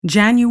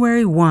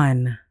January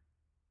 1.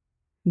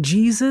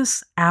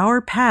 Jesus, our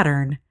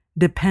pattern,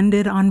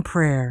 depended on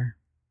prayer.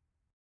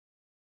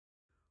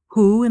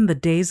 Who, in the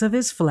days of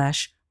his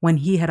flesh, when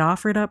he had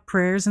offered up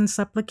prayers and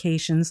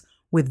supplications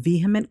with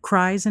vehement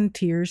cries and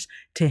tears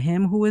to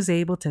him who was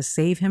able to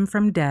save him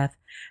from death,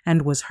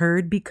 and was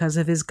heard because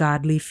of his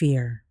godly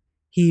fear.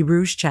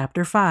 Hebrews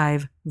chapter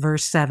 5,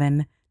 verse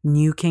 7,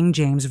 New King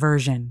James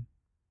Version.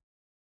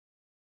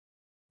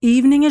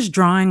 Evening is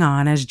drawing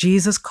on as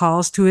Jesus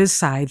calls to his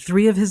side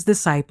three of his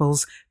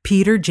disciples,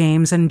 Peter,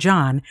 James, and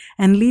John,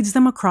 and leads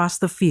them across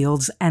the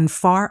fields and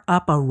far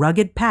up a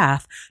rugged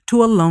path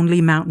to a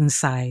lonely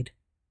mountainside.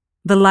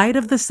 The light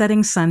of the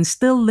setting sun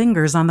still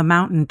lingers on the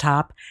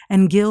mountaintop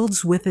and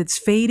gilds with its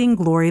fading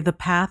glory the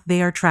path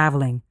they are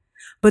traveling.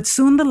 But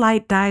soon the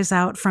light dies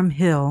out from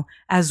hill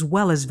as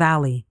well as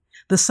valley.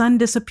 The sun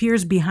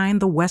disappears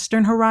behind the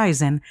western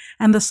horizon,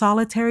 and the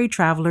solitary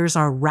travelers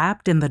are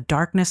wrapped in the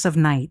darkness of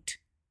night.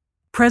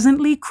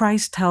 Presently,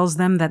 Christ tells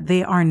them that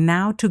they are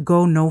now to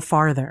go no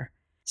farther.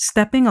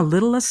 Stepping a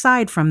little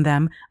aside from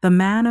them, the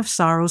man of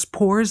sorrows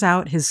pours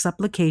out his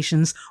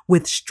supplications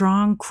with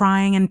strong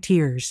crying and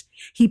tears.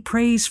 He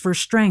prays for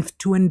strength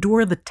to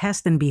endure the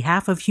test in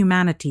behalf of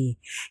humanity.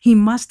 He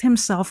must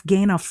himself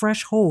gain a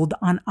fresh hold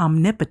on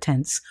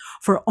omnipotence,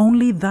 for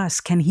only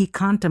thus can he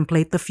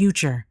contemplate the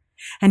future.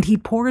 And he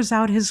pours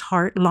out his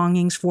heart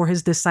longings for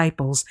his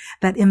disciples,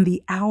 that in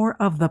the hour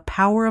of the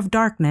power of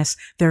darkness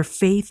their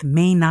faith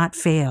may not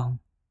fail.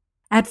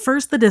 At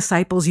first the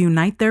disciples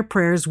unite their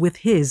prayers with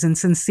his in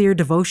sincere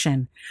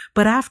devotion,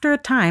 but after a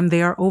time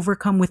they are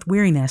overcome with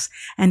weariness,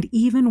 and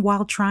even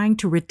while trying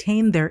to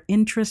retain their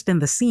interest in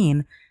the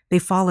scene, they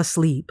fall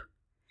asleep.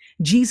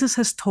 Jesus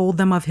has told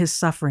them of his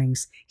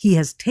sufferings. He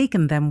has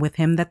taken them with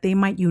him that they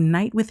might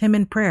unite with him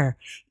in prayer.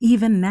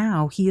 Even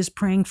now he is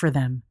praying for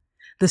them.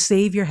 The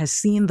Savior has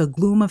seen the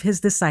gloom of his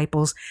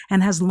disciples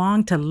and has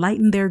longed to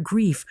lighten their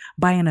grief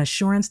by an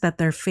assurance that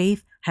their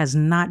faith has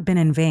not been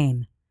in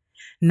vain.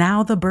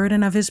 Now the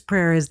burden of his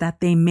prayer is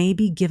that they may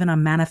be given a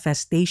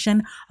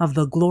manifestation of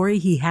the glory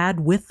he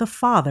had with the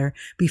Father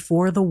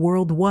before the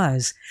world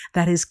was,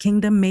 that his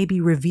kingdom may be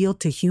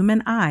revealed to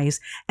human eyes,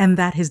 and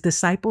that his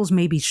disciples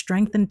may be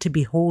strengthened to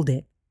behold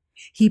it.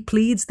 He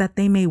pleads that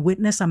they may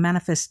witness a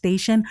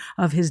manifestation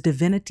of his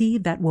divinity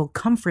that will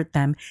comfort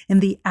them in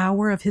the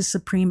hour of his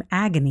supreme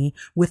agony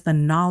with the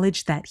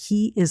knowledge that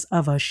he is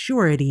of a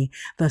surety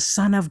the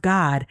Son of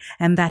God,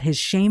 and that his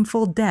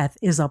shameful death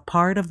is a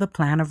part of the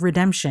plan of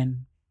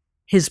redemption.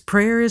 His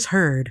prayer is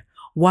heard.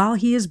 While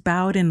he is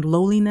bowed in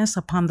lowliness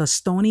upon the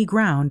stony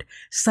ground,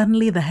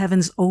 suddenly the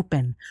heavens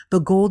open, the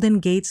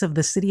golden gates of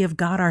the city of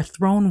God are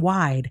thrown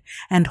wide,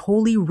 and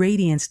holy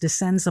radiance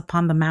descends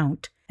upon the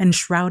mount,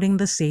 enshrouding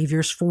the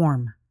Savior's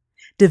form.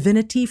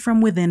 Divinity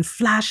from within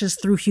flashes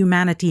through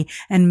humanity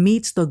and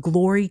meets the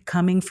glory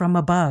coming from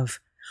above.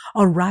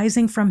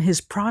 Arising from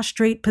his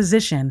prostrate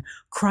position,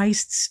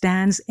 Christ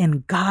stands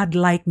in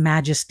godlike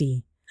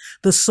majesty.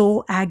 The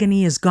soul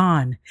agony is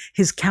gone.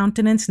 His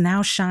countenance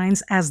now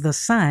shines as the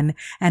sun,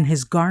 and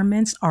his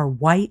garments are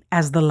white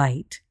as the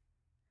light.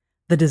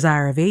 The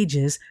Desire of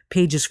Ages,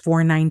 pages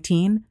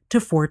 419 to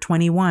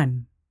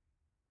 421.